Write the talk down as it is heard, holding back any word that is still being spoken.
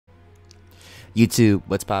YouTube,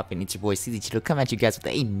 what's poppin'? It's your boy SleezyCheeto coming at you guys with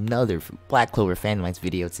another Black Clover fandoms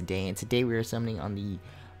video today. And today we are summoning on the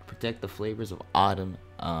Protect the Flavors of Autumn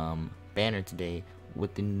banner today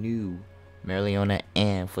with the new Merleona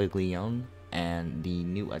and FUEGOLEON and the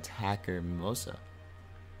new attacker Mimosa.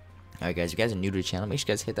 Alright guys, if you guys are new to the channel, make sure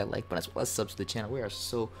you guys hit that like button as well as subs to the channel. We are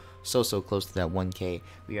so close to that 1K.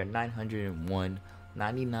 We are 901,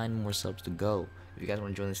 99 more subs to go. If you guys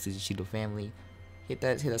want to join the SleezyCheeto family, hit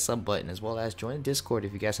that sub button as well as join the Discord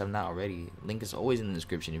if you guys have not already. Link is always in the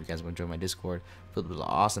description if you guys want to join my Discord, filled with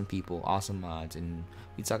awesome people, awesome mods, and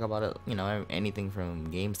we talk about it, you know, anything from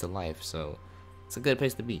games to life. So it's a good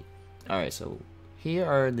place to be. All right, so here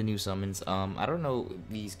are the new summons. I don't know if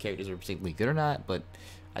these characters are particularly good or not, but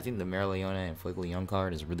I think the Merleona and FUEGOLEON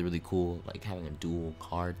card is really cool. Like having a dual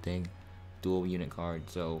card thing, dual unit card.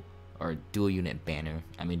 So or dual unit banner.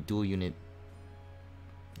 I mean dual unit.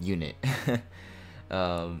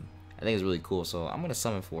 I think it's really cool, so I'm gonna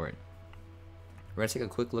summon for it. We're gonna take a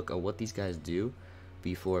quick look at what these guys do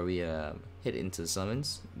before we hit into the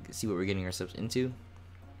summons, see what we're getting ourselves into.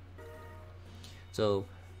 So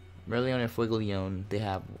Merleona and FUEGOLEON, they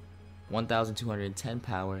have 1,210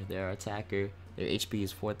 power. Their attacker, their HP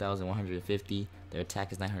is 4,150. Their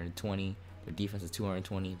attack is 920. Their defense is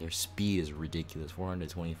 220. Their speed is ridiculous,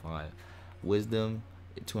 425. Wisdom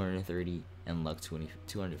 230 and luck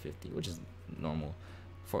 250, which is normal.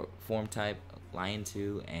 For form type, lion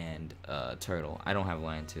 2 and turtle. I don't have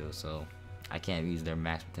lion 2, so I can't use their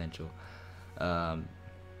max potential.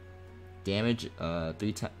 Damage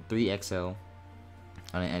 3XL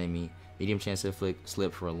on an enemy. Medium chance to inflict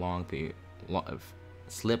slip for a long period.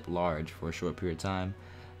 Slip large for a short period of time.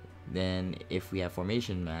 Then if we have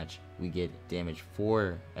formation match, we get damage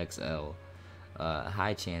 4XL.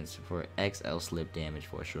 High chance for XL slip damage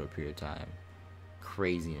for a short period of time.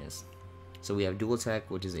 Craziness. So we have dual attack,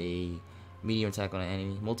 which is a medium attack on an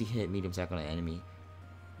enemy, multi-hit medium attack on an enemy.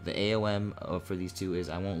 The AOM for these two is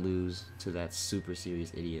I won't lose to that super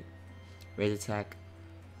serious idiot. Raise attack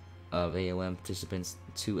of AOM participants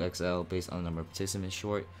 2XL based on the number of participants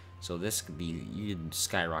short. So this could be, you could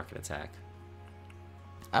skyrocket attack.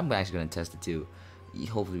 I'm actually gonna test it too.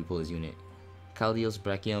 Hopefully we pull this unit. Caldeos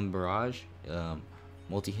Brachium Barrage,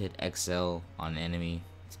 multi-hit XL on an enemy.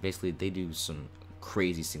 It's basically they do some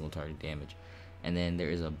crazy single target damage. And then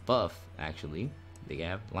there is a buff actually. They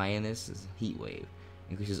have Lioness Heat Wave,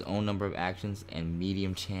 increases own number of actions and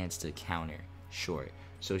medium chance to counter short.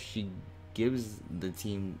 So she gives the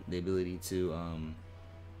team the ability to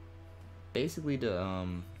basically to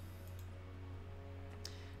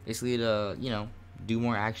you know, do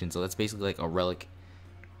more action. So that's basically like a relic,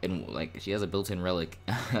 and like she has a built-in relic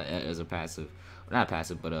as a passive, not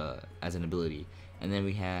passive, but as an ability. And then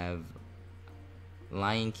we have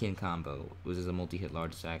Lionkin combo, which is a multi-hit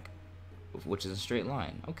large attack, which is a straight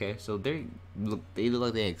line. Okay, so they look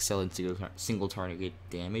like they excel in single target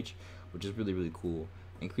damage, which is really cool.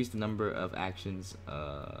 Increase the number of actions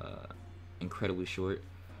incredibly short,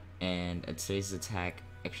 and it saves attack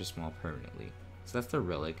extra small permanently. So that's the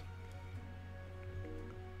relic.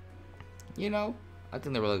 You know, I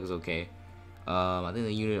think the relic is okay. I think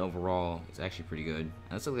the unit overall is actually pretty good.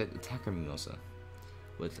 And let's look at attacker Mimosa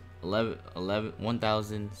with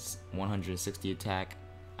 1,160 attack.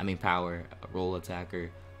 I mean power. Roll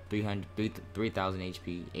attacker, 3,000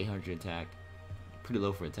 HP, 800 attack. Pretty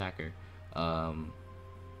low for attacker.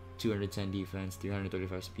 210 defense,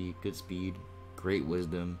 335 speed, good speed, great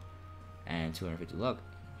wisdom, and 250 luck.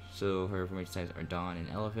 So her formation types are Dawn and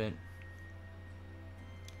Elephant.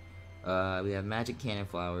 We have Magic Cannon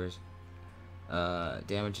Flowers.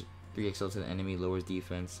 Damage 3XL to the enemy, lowers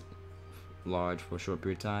defense large for a short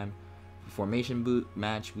period of time. For formation boot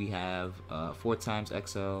match, we have 4 times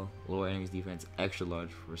XL, lower enemy's defense, extra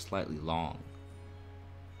large for slightly long.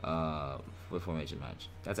 For formation match,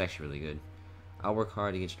 that's actually really good. I'll work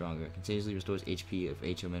hard to get stronger. Continuously restores HP of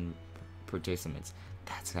HMN participants.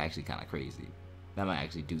 That's actually kind of crazy. That might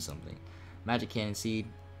actually do something. Magic Cannon Seed,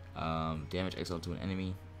 damage XL to an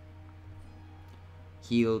enemy.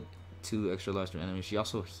 Heal 2 extra large to an enemy. She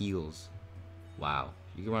also heals. Wow.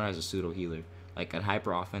 You can run her as a pseudo healer. Like a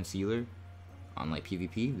hyper offense healer on like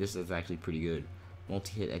PvP. This is actually pretty good.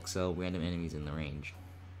 Multi-hit XL, random enemies in the range.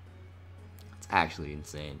 It's actually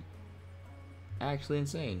insane. Actually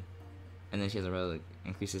insane. And then she has a relic.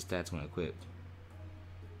 Increases stats when equipped.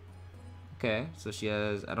 Okay, so she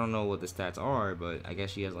has, I don't know what the stats are, but I guess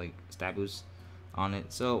she has like stat boosts on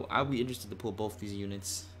it. So I'll be interested to pull both these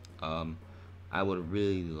units. I would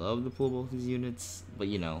really love to pull both these units, but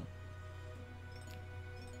you know,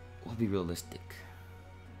 we'll be realistic.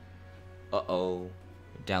 Uh-oh.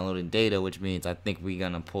 downloading data, which means I think we're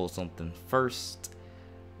gonna pull something first.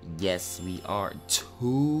 Yes, we are.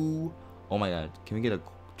 2. Oh my god, can we get a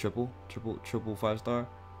triple 5-star?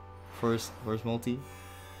 First multi.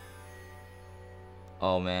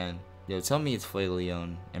 Oh man, yo, tell me it's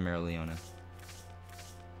FUEGOLEON and Leona.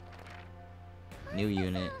 New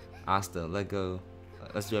unit, Asta, let go.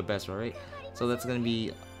 Let's do our best, alright? So that's gonna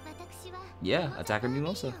be, yeah, Attacker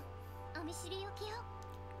Mimosa.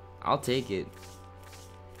 I'll take it.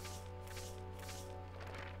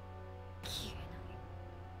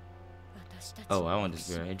 Oh, I want to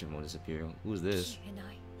disappear. Agent won't disappear. Who's this?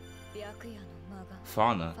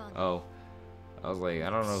 Fauna. Oh, I was like, I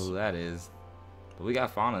don't know who that is. But we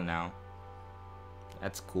got Fauna now.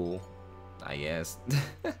 That's cool, I guess.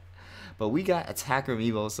 But we got Attacker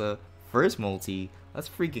Mimosa, first multi. Let's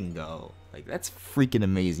freaking go. Like, that's freaking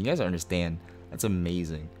amazing. You guys don't understand. That's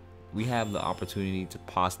amazing. We have the opportunity to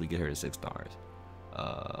possibly get her to 6 stars.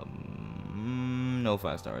 No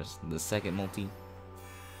 5 stars. The second multi.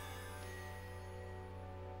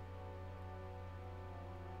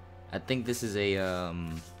 I think this is a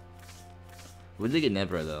we did get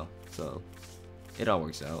Nebra though, so it all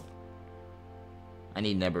works out. I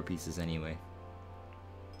need Nebra pieces anyway.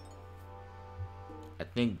 I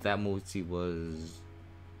think that multi was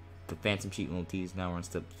the Phantom Cheat multis. Now we're on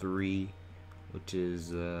step 3, which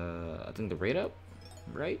is I think the rate up,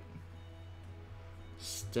 right?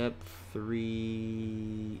 Step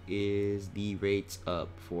 3 is the rates up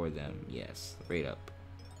for them. Yes, rate up.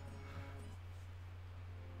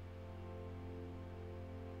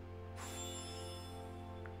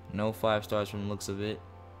 No 5 stars from the looks of it.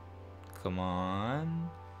 Come on.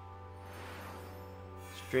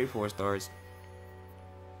 Straight 4 stars.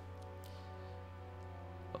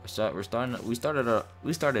 We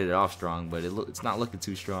started it off strong, but it's not looking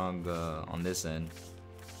too strong on this end.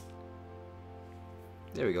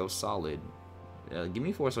 There we go, solid. Give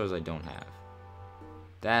me 4 stars I don't have.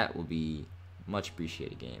 That will be much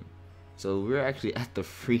appreciated game. So we're actually at the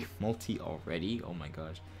free multi already. Oh my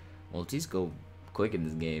gosh, multis go quick in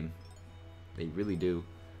this game. They really do.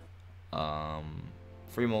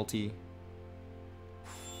 Free multi.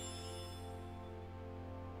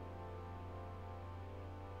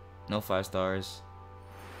 No 5 stars.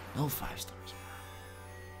 No 5 stars.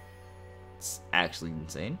 It's actually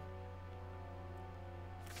insane.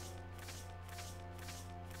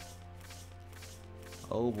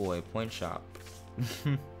 Oh boy, point shop.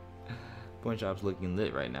 Point shop's looking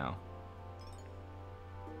lit right now.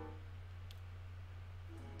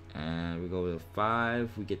 And we go with a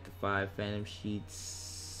 5. We get the 5 Phantom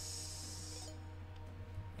Sheets.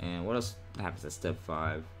 And what else happens at step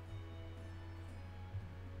 5?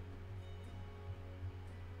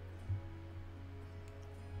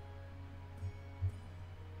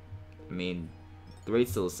 I mean, the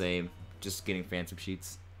rate's still the same. Just getting Phantom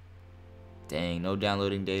Sheets. Dang, no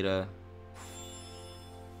downloading data.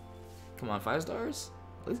 Come on, 5 stars?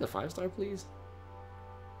 At least a 5-star, please.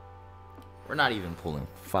 We're not even pulling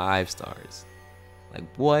 5 stars. Like,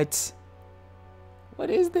 what? What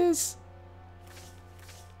is this?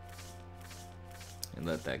 And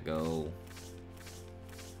let that go.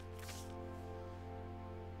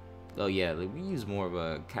 Oh yeah, like, we use more of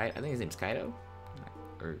a Kite. I think his name's Kaito.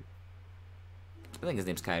 Or I think his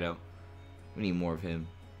name's Kaito. We need more of him.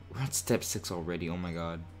 We're on step 6 already. Oh my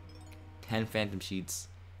god. 10 Phantom Sheets.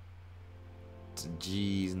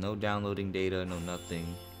 Jeez, no downloading data, no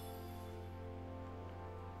nothing.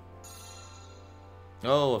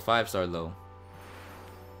 Oh, a 5-star though.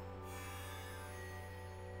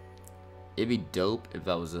 It'd be dope if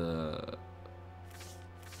that was a...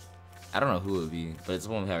 I don't know who it would be, but it's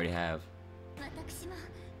one we already have.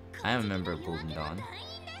 I am a member of Golden Dawn.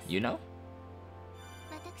 You know?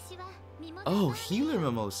 Oh, Healer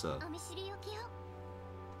Mimosa.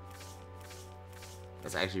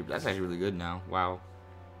 That's actually really good now. Wow.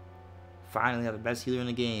 Finally got the best healer in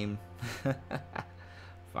the game.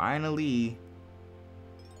 Finally.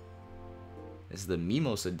 This is the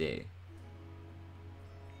Mimosa day.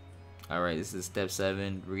 Alright, this is step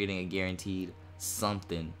 7. We're getting a guaranteed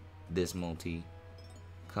something this multi.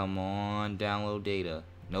 Come on, download data.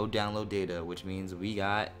 No download data, which means we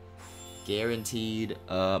got guaranteed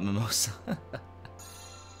Mimosa.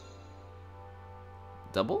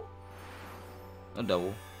 Double? No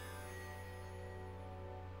double.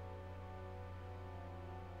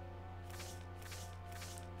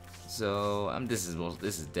 So this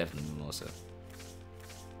is definitely Mimosa.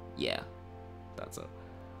 Yeah, that's a.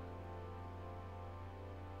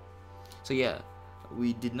 So yeah,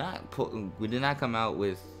 we did not come out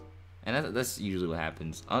with, and that's usually what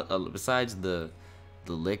happens. Besides the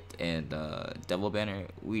the Licked and Devil Banner,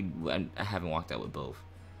 I haven't walked out with both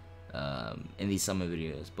in these summon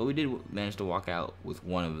videos, but we did manage to walk out with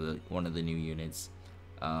one of the new units.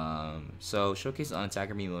 So Showcase on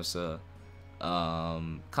Attacker Mimosa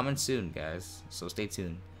coming soon, guys. So stay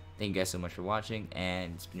tuned. Thank you guys so much for watching,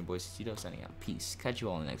 and it's been your boy SleezyCheeto signing out. Peace. Catch you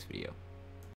all in the next video.